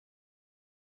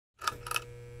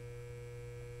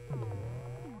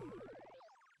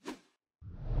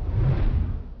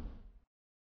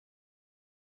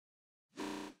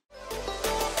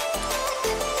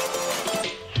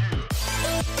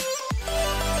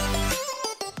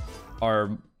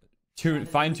are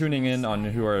fine tuning in on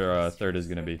who our third is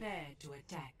gonna be.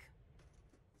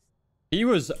 He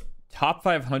was top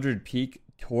 500 peak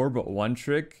Torb one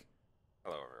trick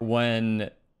when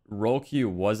Rolq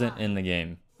wasn't in the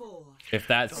game. If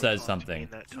that says something.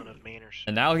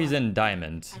 And now he's in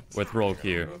Diamond with Rolq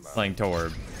playing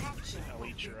Torb.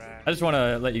 I just want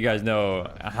to let you guys know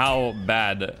how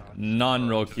bad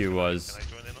non-Rolq was.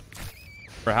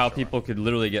 For how people could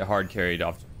literally get hard carried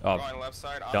off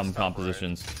dumb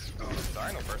compositions.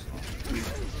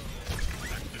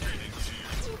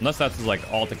 Unless that's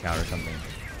like alt account or something.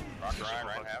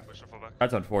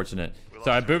 That's unfortunate.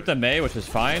 So I booped the Mei, which is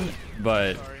fine,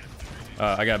 but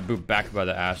I got booped back by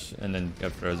the Ashe and then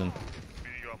got frozen.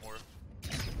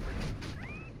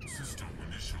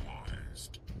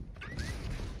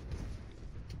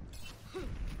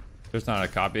 There's not a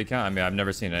copy account. I mean, I've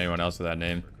never seen anyone else with that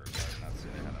name.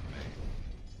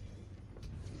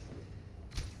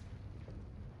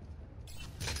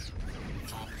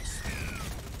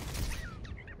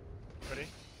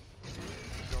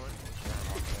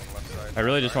 I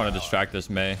really just want to distract this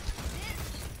Mei.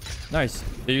 Nice.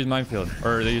 They use minefield.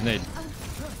 Or they use nade.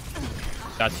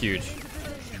 That's huge.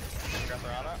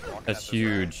 That's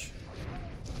huge.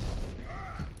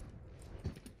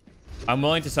 I'm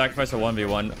willing to sacrifice a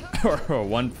 1v1 or a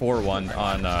 1-4-1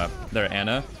 on their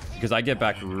Ana because I get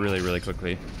back really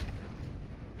quickly.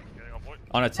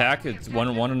 On attack, it's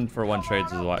 1-for-1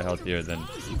 trades is a lot healthier than.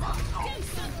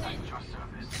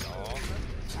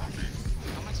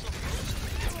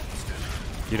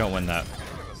 You don't win that.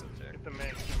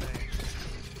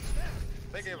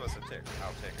 They gave us a tick.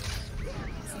 I'll take it.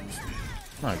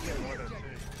 Nice.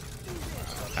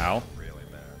 Ow. Really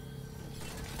bad.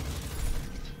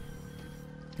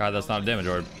 God, that's not a damage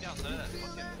orb.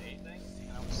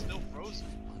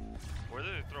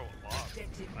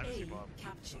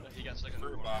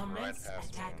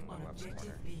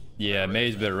 Yeah,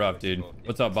 May's a bit rough, dude.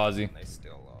 What's up, Bozzy?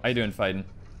 How you doing fighting?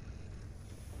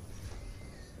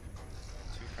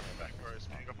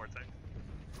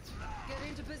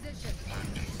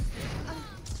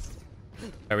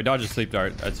 Yeah, we dodged a sleep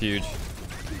dart. That's huge.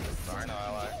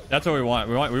 That's what we want.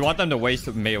 We want them to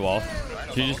waste Mei wall.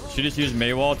 She just used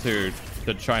Mei wall to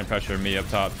try and pressure me up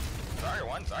top.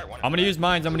 I'm gonna use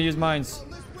mines. I'm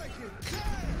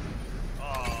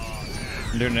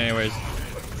doing it anyways.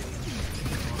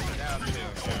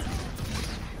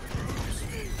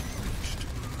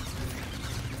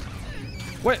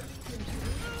 What?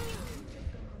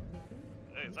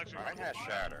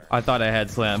 I thought I had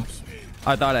slam.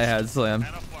 I thought I had slam.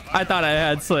 I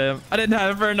didn't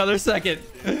have it for another second.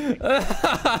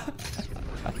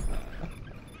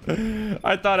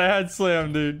 I thought I had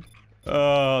slam, dude.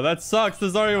 Oh, that sucks. The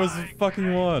Zarya was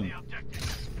fucking one.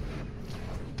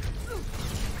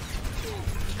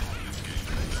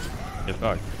 Get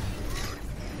fucked.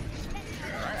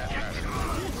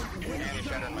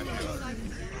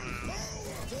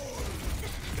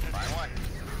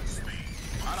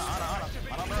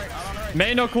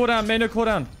 Mei no cooldown, Mei no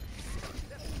cooldown.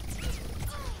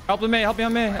 Help me, help me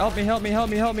on Mei. Help me.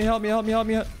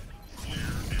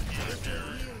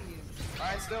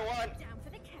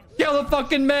 Kill the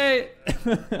fucking Mei.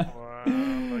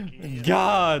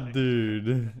 God,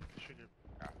 dude.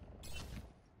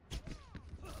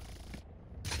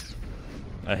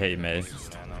 I hate Mei.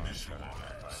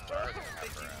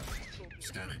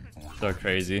 So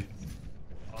crazy.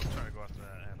 I'll try to go after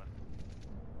that Ana.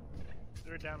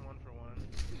 They're down 1-for-1.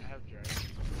 I have Drake.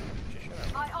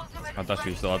 I thought she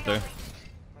was still up there.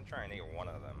 I'm trying to get one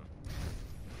of them.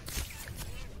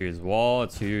 Here's wall.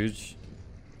 It's huge.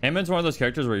 Hammond's one of those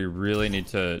characters where you really need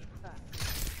to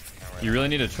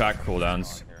track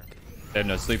cooldowns. They have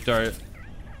no sleep dart,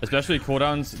 especially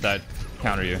cooldowns that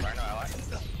counter you.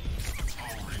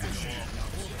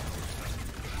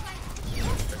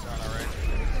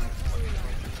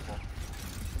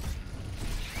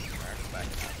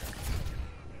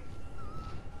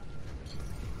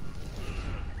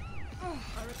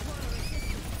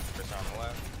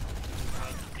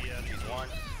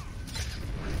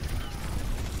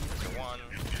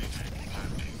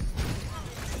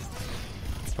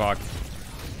 Fuck.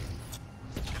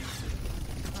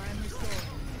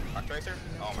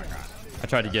 Oh my god. I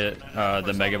tried to get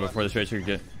the mega before the straight could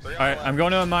get. Alright, I'm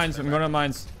going to mines.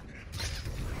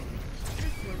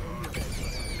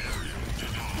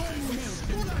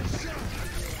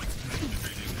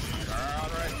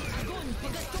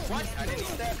 What? I didn't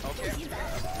eat that? Okay.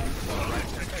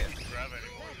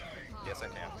 Yes, I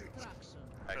can.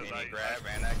 I can eat grab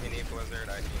and I can eat blizzard.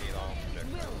 I can eat all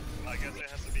projectiles. I guess it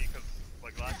has to be because,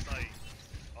 like, last night,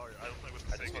 or I don't think it was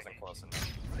the I just wasn't close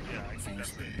enough. Yeah,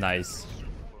 Nice.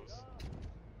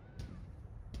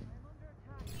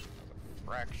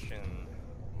 Fraction.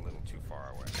 A little too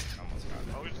far away. Almost got it.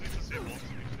 Oh, we just need to see both. We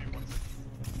just need one.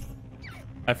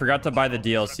 I forgot to buy the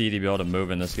DLC to be able to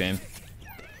move in this game.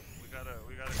 We gotta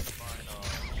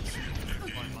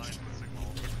combine lines with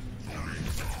signal.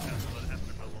 Yeah, so let it have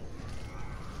to go low.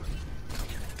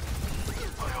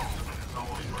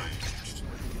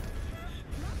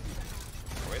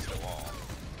 Where's the wall?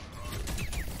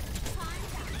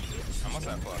 Almost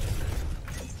that fuck.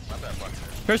 Not that fuck.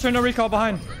 Tracer, no recall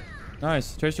behind.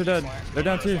 Nice. Tracer dead. They're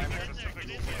down too.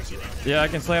 Yeah, I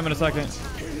can slam in a second.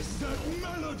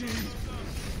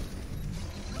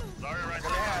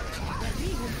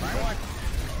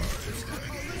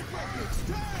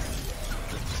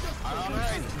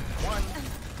 Alright, one.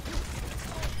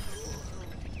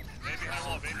 Maybe high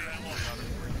wall,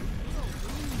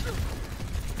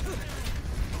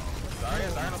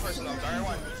 Zarya no person though. Zarya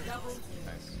one.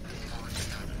 Nice.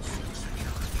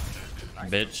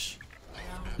 Bitch.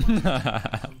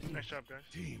 Nice job, guys.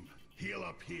 Team, heal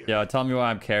up here. Yeah, tell me why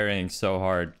I'm carrying so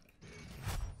hard.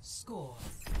 Score.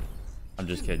 I'm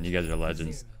just kidding. You guys are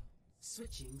legends.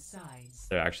 Switching sides.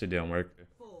 They're actually doing work.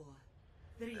 4,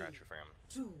 3, Got you, fam.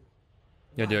 2.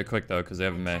 Yeah, do it quick though, because they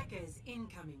have a May. Attackers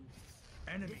incoming.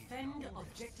 Defend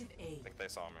objective A. I think they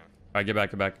saw me. Alright, get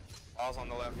back, get back. Ball's on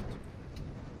the left.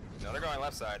 No, they're going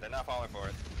left side. They're not falling for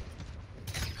it.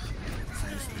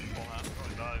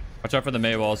 Watch out for the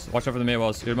May walls. Watch out for the May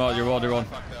walls. You're walled, you're walled, you're walled.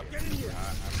 Fucked up.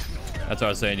 That's what I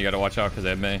was saying. You gotta watch out because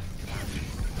they have May.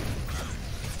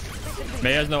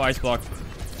 May has no ice block.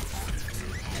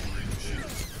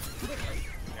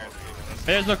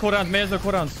 May has no cooldowns. May has no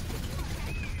cooldowns.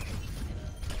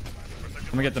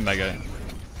 Let me get the Mega.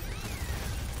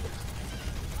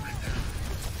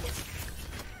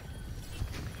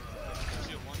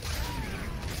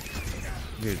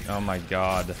 Dude, oh my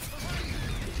god.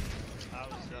 I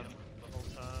was up the whole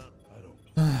time.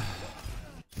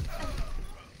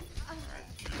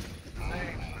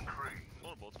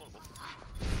 It's multiple.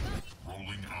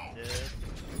 Rolling out. Yeah.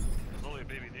 There's only a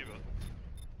baby diva.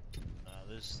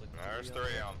 There's like There's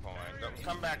three on point. Go,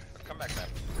 come back then.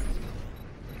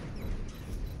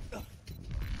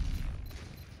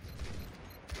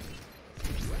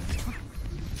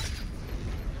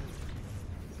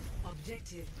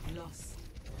 Objective lost.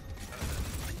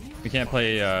 We can't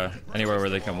play anywhere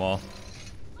where they can wall.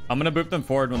 I'm gonna boop them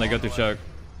forward when they go through choke.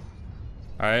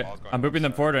 Alright, I'm booping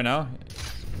them forward right now.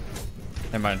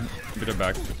 Never mind, get her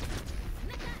back.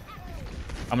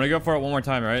 I'm gonna go for it one more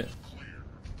time, right?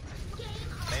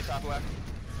 Main top left.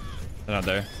 They're not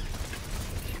there.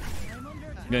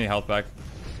 I'm getting health back.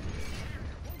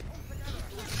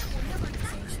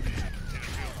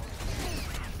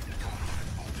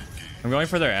 I'm going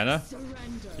for their Anna.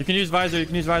 You can use visor, you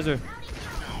can use visor.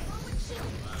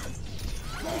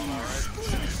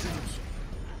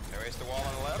 Erase the wall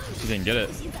on the left. She didn't get it.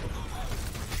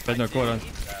 There's no cooldowns.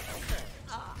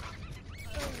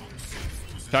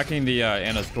 Tracking the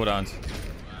Anna's cooldowns.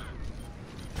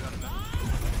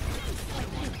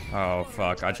 Oh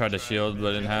fuck, I tried to shield but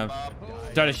I didn't have.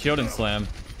 Tried to shield and slam.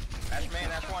 That's main,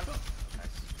 that's one.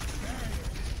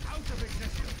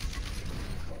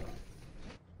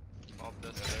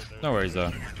 No worries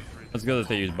though. It's good that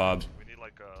they use Bob. We need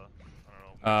like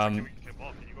I don't know. Can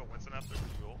you go Winston after?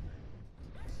 Cool.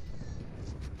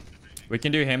 We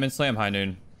can do Hammond slam high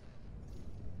noon.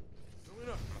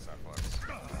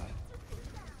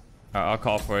 I'll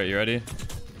call for it. You ready?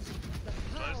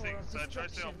 Try to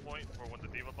stay on point for when the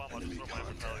diva bomb. I'll just throw my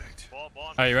brutality. Ball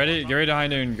on. Are you ready? Get ready to high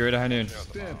noon. Get ready to high noon.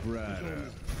 Step right up.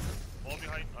 Ball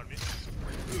behind on me.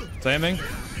 Slamming.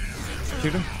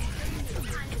 Shoot him.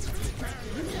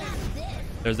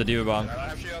 There's the diva bomb. I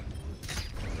have shield.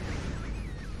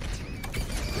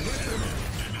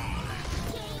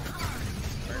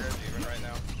 Even right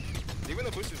now. Even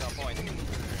the booster's on point. Even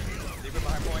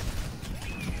behind point.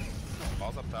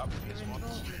 Ball's up top.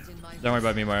 Don't worry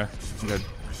about me, Mara. I'm good.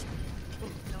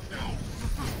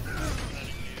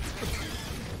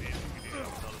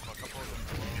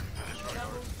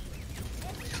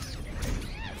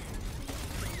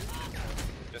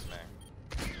 Just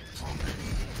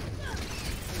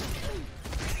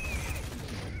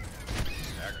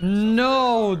man.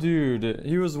 No, dude.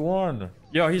 He was one.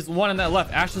 Yo, he's one on that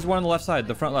left. Ash is one on the left side,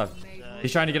 the front left.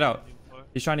 He's trying to get out.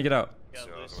 He's trying to get out.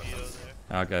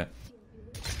 Okay.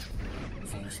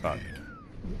 Fuck.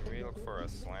 We look for a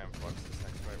slam flux this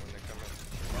next fight when they come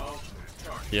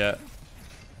in. Yeah.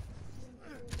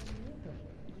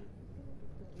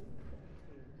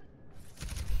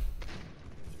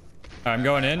 Alright, I'm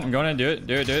going in. I'm going in. Do it.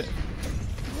 Do it. Do it.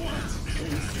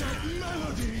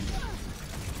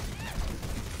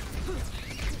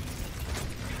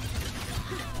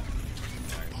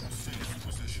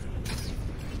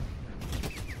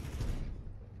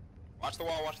 Watch the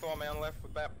wall, man, on the left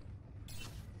with Bap.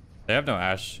 They have no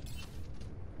Ash.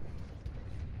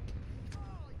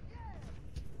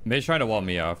 May's trying to wall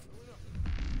me off.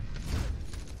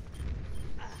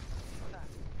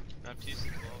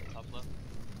 Top left.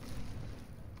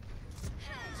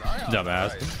 Dumbass.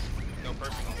 Right. No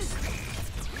personal.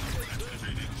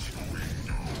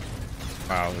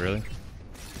 Wow, really?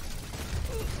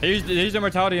 They used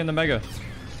immortality in the Mega.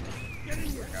 Got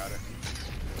it.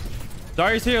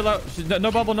 Darius here.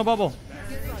 No bubble, no bubble.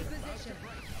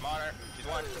 I'm on her. She's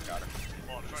one. Got her.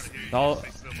 Oh, I'm trying to hear you. I'll-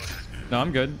 Speak so much. No,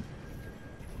 I'm good.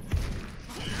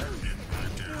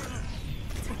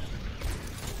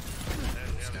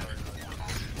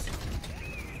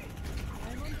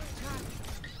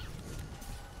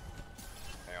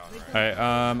 Hang on, right. Alright,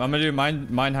 I'm gonna do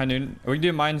mine high noon. We can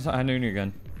do mine high noon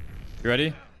again. You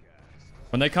ready?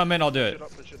 When they come in, I'll do it.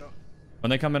 Push it up. When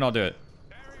they come in, I'll do it.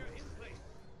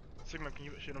 Sigma, can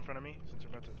you shoot in front of me? Since you're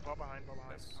about to fall behind.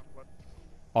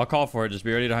 I'll call for it. Just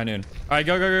be ready to high noon. Alright,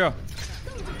 go, go, go, go.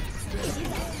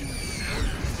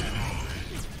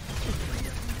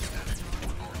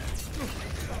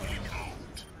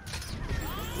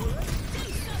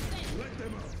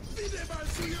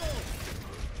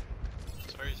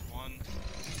 Sorry, one.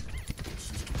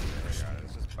 Got it.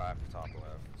 It's just 5 top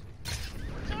left.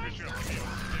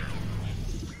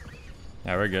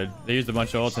 Yeah, we're good. They used a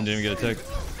bunch of ults and didn't even get a tick.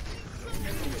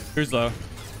 Who's low?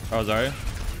 Oh, Zarya.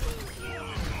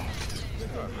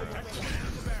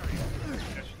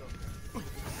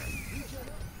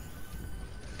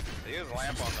 They use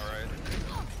lamp on the right.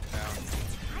 Down.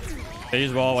 They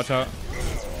use wall. Watch out.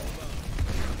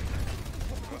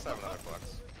 Must have another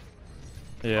flux.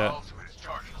 Yeah.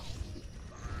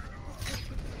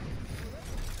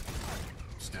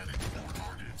 Standing for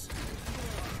targets.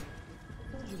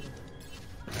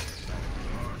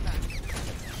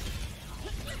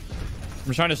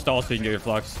 I'm trying to stall so you can get your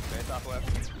flux. Okay, top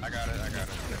left. I got it.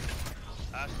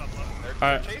 Ash top left. They're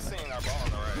Alright. chasing our ball on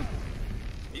the right.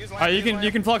 Use lamp. Alright, use lamp.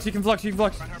 you can flux. I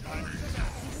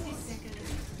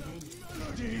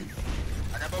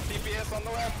got both DPS on the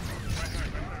left.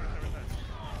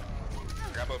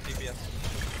 I got both DPS.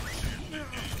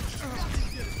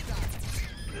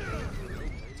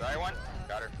 Sorry, one.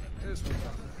 Got her.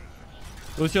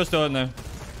 Lucio's still in there.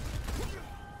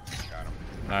 Got him.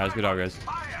 Nice, good out, guys.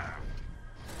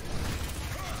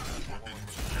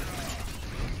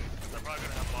 They're probably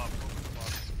gonna have mob.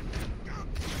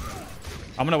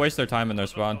 I'm gonna waste their time in their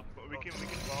spawn. But we can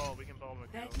ball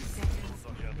McNeil. 30 seconds.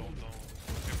 Yeah, don't.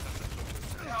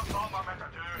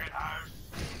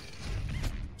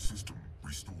 System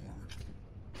restored.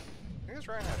 I think this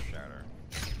Ryan has shatter.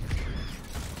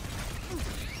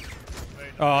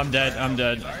 Oh, I'm dead. I'm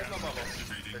dead. Sorry, no bubble.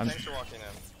 Thanks for walking in.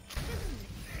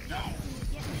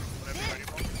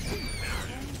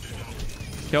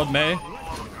 Killed May.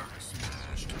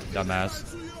 Dumbass.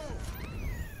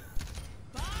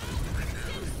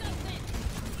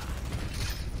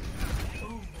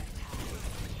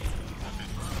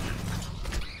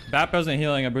 Bap isn't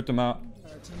healing. I boot them out.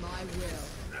 To my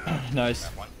will. Nice.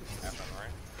 One. Half on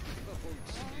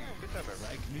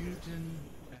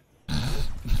the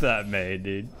right. That May,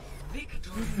 dude.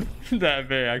 Victory. That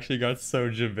May actually got so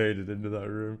jebaited into that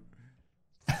room.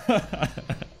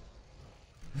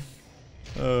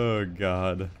 Oh,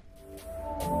 God.